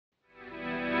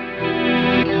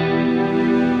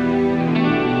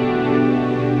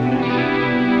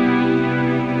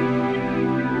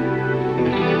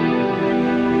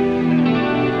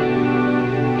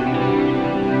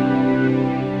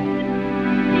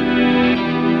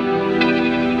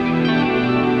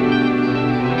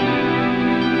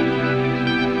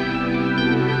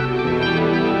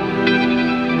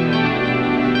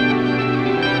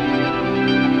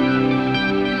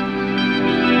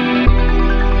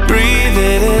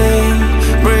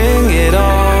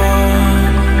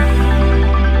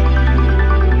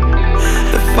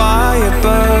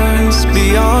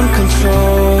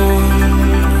control,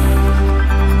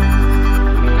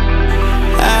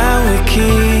 and we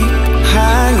keep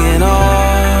hanging on.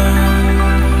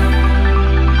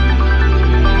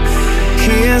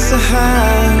 Here's a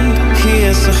hand,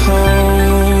 here's a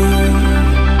home.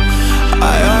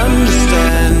 I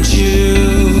understand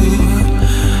you,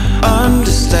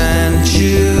 understand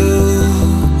you.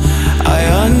 I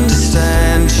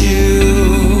understand you,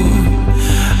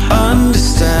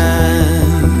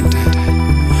 understand,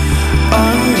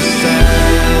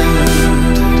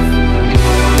 understand.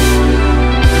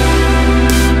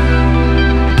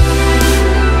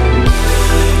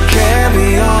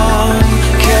 Carry on,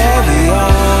 carry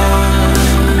on.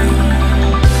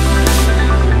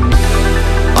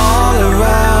 All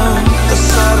around the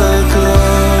subtle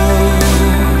glow.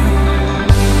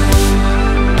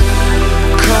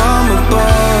 Come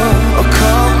above or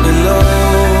come below.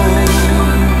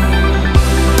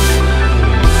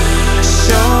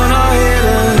 Shown or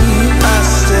hidden, I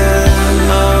still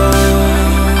know.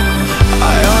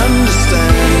 I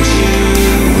understand you,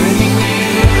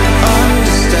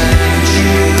 understand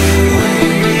you.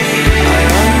 I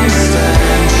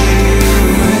understand you,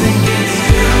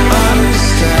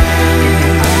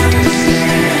 understand,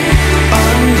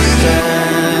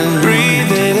 understand.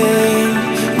 Breathe it in,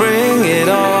 bring it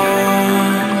on.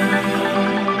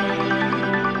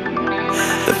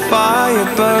 The fire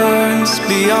burns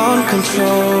beyond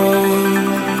control,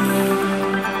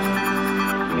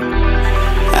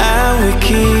 and we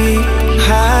keep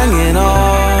hanging on.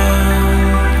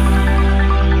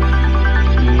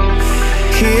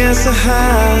 Here's a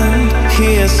hand,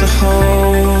 here's a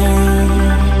home.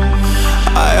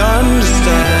 I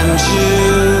understand you,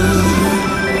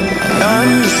 I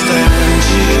understand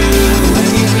you,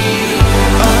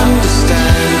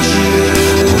 understand you.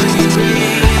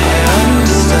 I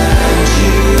understand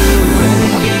you,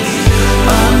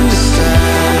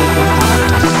 understand,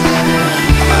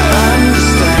 I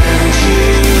understand you,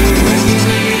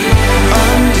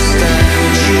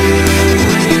 understand you.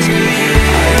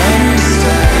 I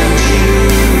understand you,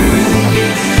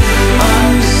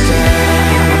 understand,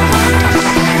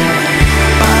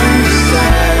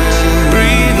 understand.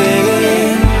 Breathe it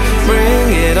in, bring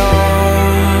it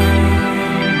on.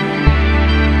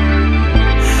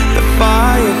 The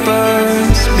fire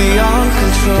burns beyond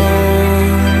control.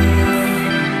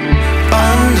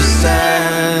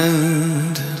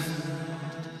 Understand.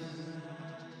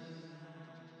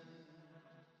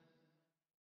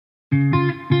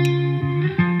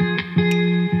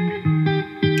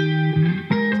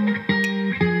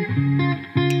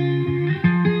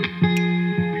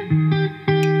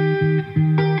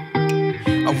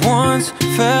 I once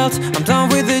felt I'm done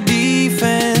with the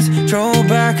defense. Drove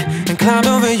back and climbed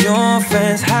over your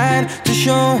fence. Had to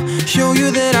show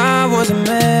you that I was a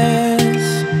mess.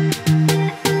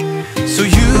 So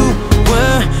you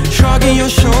were shrugging your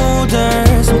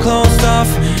shoulders and closed off.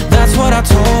 That's what I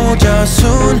told you.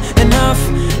 Soon enough,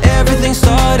 everything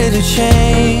started to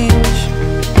change.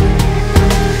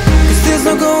 'Cause there's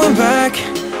no going back,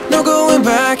 no going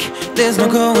back. There's no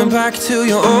going back to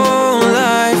your old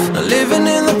life. Not living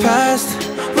in the past,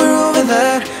 we're over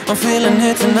that. I'm feeling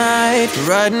it tonight,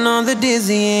 riding on the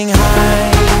dizzying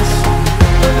highs.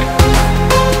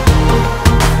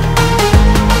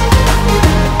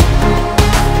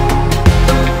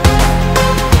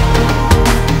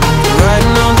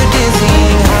 Riding on the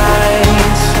dizzying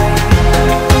highs.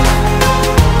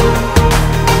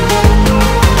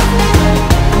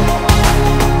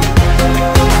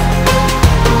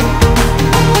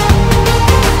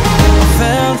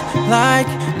 Like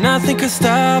nothing could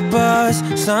stop us.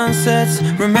 Sunsets,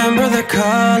 remember the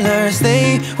colors.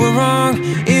 They were wrong,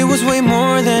 it was way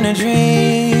more than a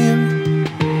dream.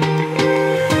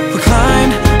 We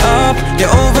climbed up,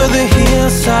 yeah, over the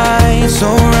hillside. So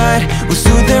right, we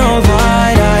stood there all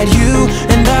wide-eyed. You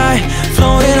and I,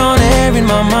 floating on air in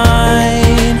my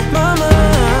mind.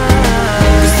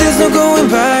 'Cause there's no going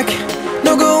back,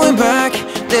 no going back.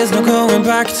 There's no going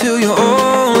back to your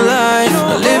old life.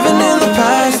 Not living in the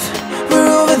past, we're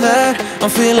over that. I'm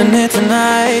feeling it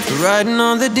tonight, riding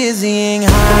on the dizzying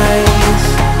highs.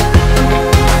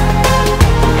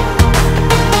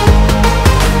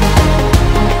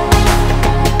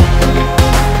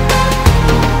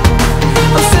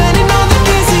 I'm standing on the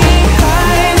dizzying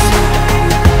highs.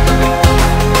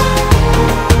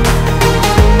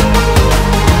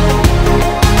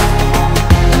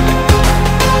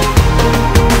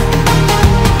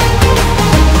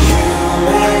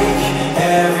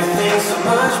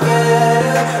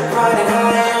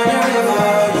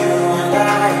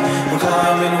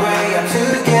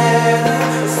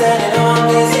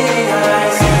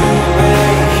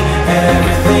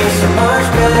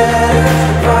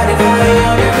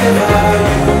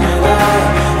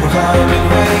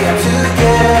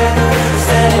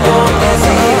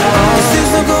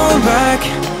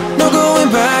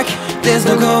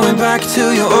 back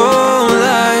to your old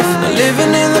life. Not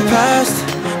living in the past,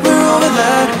 we're over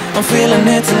that. I'm feeling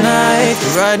it tonight,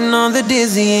 riding on the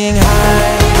dizzying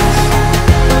highs.